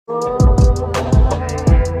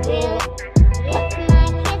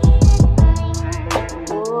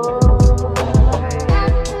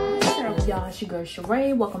girl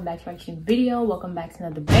Sheray. Welcome back to my video. Welcome back to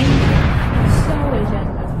another banger. So as y'all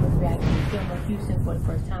know, I'm reacting to Thelma Houston for the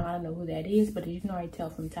first time. I don't know who that is, but as you can already tell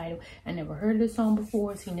from the title, I never heard of this song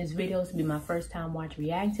before. Seen this video. This will be my first time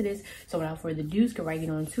reacting to this. So without further ado, let's get right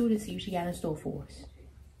on to it and see what she got in store for us.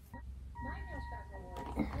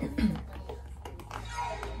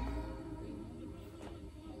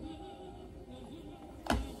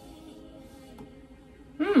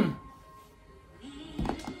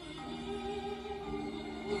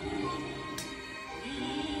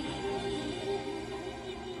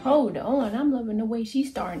 Hold on, I'm loving the way she's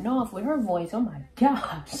starting off with her voice. Oh my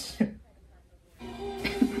gosh.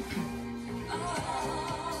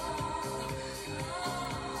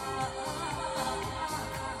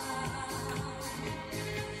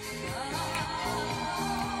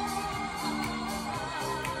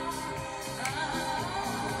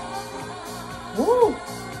 Woo!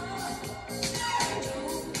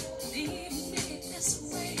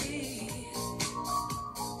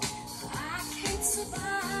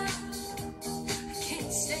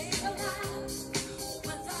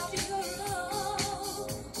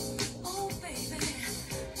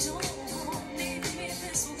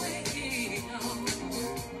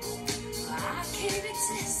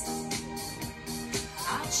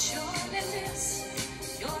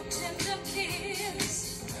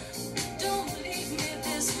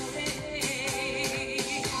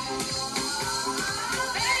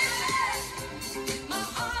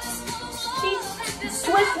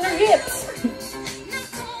 Twisting her hips.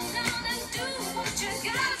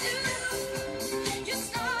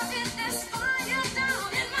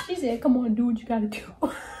 She said, come on, do what you gotta do.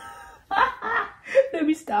 Let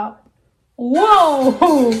me stop.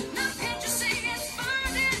 Whoa!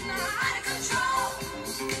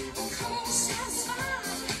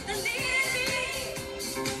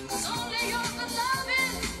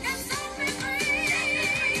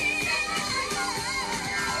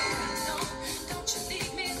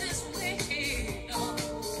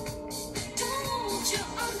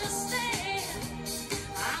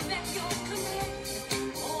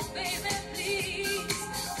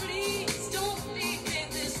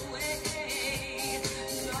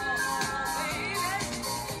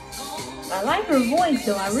 I like her voice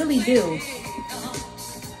though, I really do.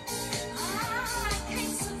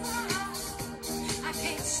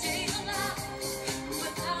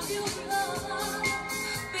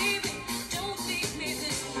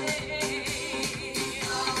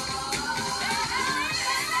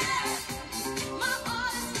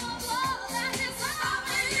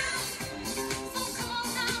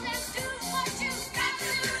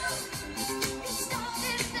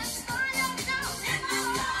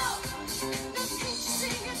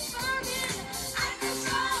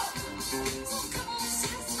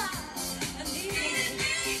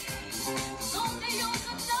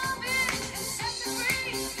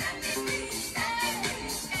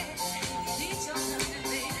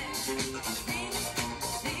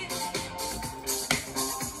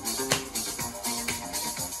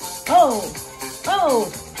 Oh, oh.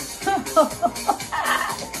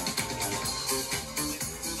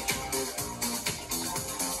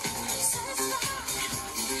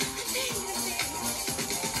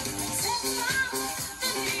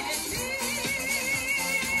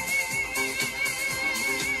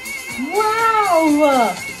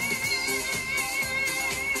 Wow.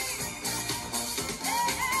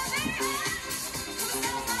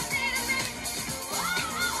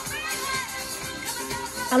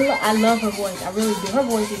 I love her voice. I really do. Her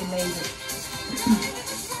voice is amazing.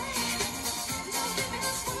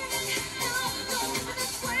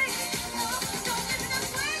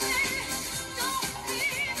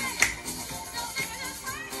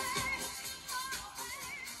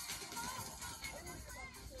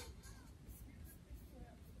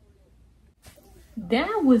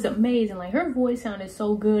 That was amazing. Like, her voice sounded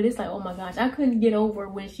so good. It's like, oh my gosh, I couldn't get over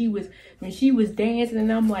when she was dancing,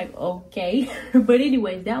 and I'm like, okay. But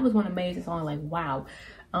anyways, that was one amazing song. Like, wow.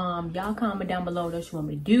 Y'all comment down below what you want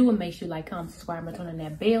me to do, and make sure you like, comment, subscribe, and turn on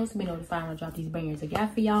that bell so be notified when I drop these bangers I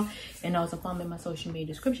got for y'all. And also follow me in my social media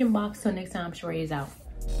description box. Till next time, Sheray is out.